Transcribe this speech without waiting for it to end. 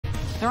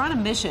They're on a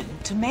mission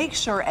to make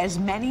sure as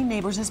many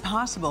neighbors as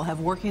possible have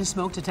working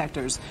smoke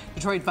detectors.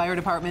 Detroit Fire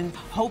Department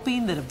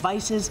hoping the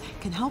devices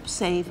can help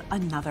save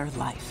another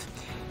life.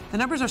 The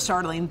numbers are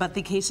startling, but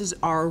the cases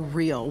are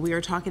real. We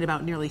are talking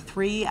about nearly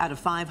 3 out of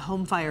 5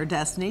 home fire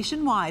deaths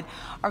nationwide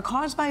are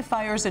caused by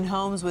fires in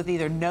homes with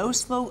either no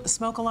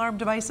smoke alarm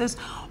devices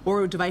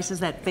or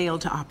devices that fail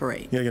to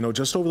operate. Yeah, you know,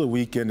 just over the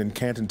weekend in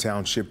Canton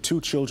Township, 2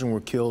 children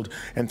were killed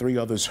and 3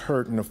 others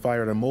hurt in a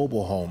fire at a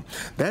mobile home.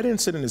 That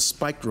incident has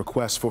spiked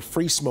requests for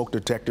free smoke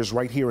detectors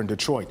right here in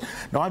Detroit.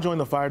 Now, I joined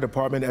the fire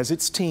department as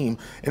its team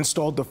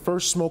installed the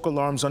first smoke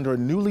alarms under a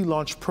newly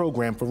launched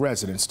program for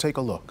residents. Take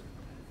a look.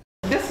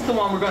 This is the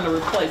one we're going to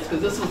replace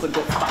because this was a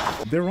good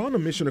spot. They're on a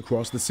mission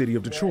across the city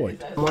of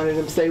Detroit. One of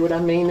them say what I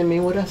mean and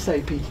mean what I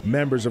say, Pete.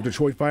 Members of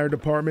Detroit Fire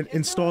Department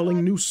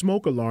installing new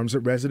smoke alarms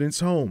at residents'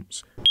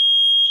 homes.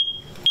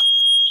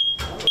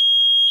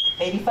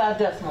 85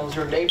 decimals.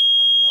 Your neighbor's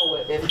going to know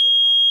it. If your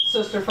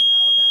sister from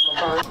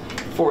Alabama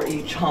burned for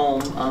each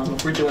home,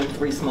 we're doing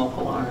 3 smoke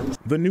alarms.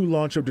 The new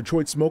launch of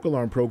Detroit Smoke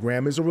Alarm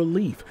Program is a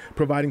relief,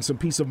 providing some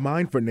peace of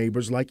mind for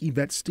neighbors like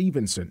Yvette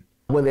Stevenson.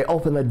 When they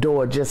opened the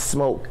door, just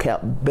smoke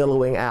kept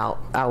billowing out.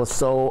 I was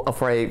so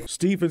afraid.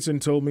 Stevenson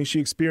told me she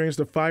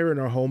experienced a fire in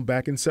her home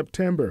back in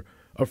September.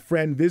 A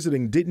friend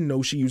visiting didn't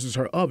know she uses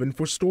her oven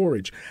for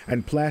storage,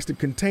 and plastic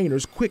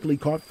containers quickly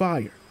caught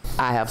fire.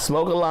 I have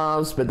smoke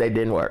alarms, but they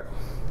didn't work.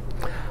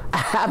 I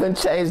haven't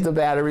changed the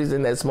batteries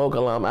in that smoke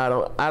alarm. I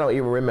don't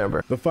even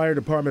remember. The fire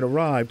department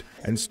arrived,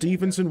 and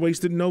Stevenson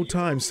wasted no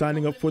time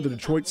signing up for the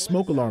Detroit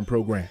Smoke Alarm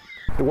Program.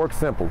 It works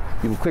simple.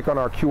 You can click on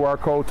our QR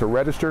code to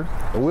register,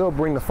 and we'll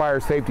bring the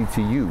fire safety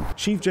to you.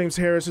 Chief James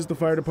Harris is the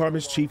fire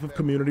department's chief of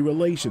community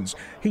relations.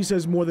 He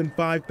says more than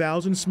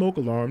 5,000 smoke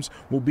alarms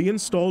will be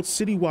installed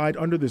citywide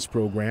under this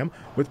program,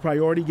 with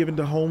priority given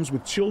to homes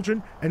with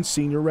children and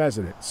senior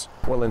residents.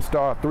 We'll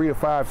install 3 to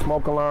 5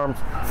 smoke alarms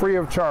free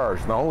of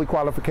charge. The only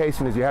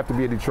qualification is you have to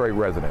be a Detroit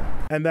resident.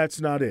 And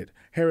that's not it.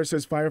 Harris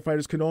says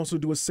firefighters can also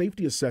do a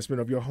safety assessment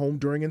of your home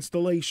during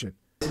installation.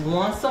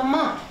 Once a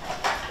month.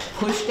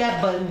 Push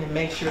that button and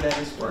make sure that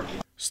it's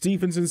working.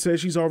 Stevenson says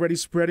she's already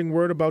spreading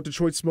word about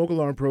Detroit Smoke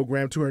Alarm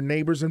Program to her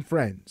neighbors and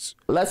friends.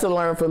 Lesson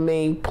learned from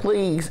me,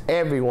 please,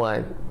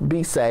 everyone,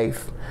 be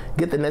safe.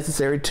 Get the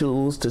necessary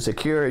tools to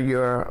secure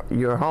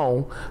your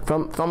home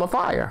from a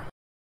fire.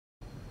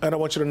 And I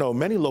want you to know,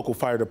 many local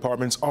fire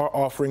departments are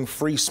offering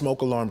free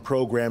smoke alarm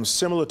programs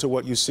similar to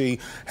what you see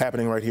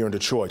happening right here in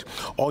Detroit.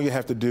 All you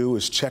have to do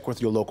is check with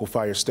your local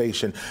fire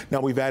station. Now,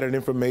 we've added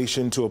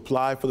information to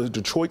apply for the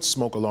Detroit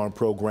Smoke Alarm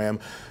Program.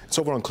 It's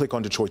over on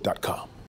clickondetroit.com.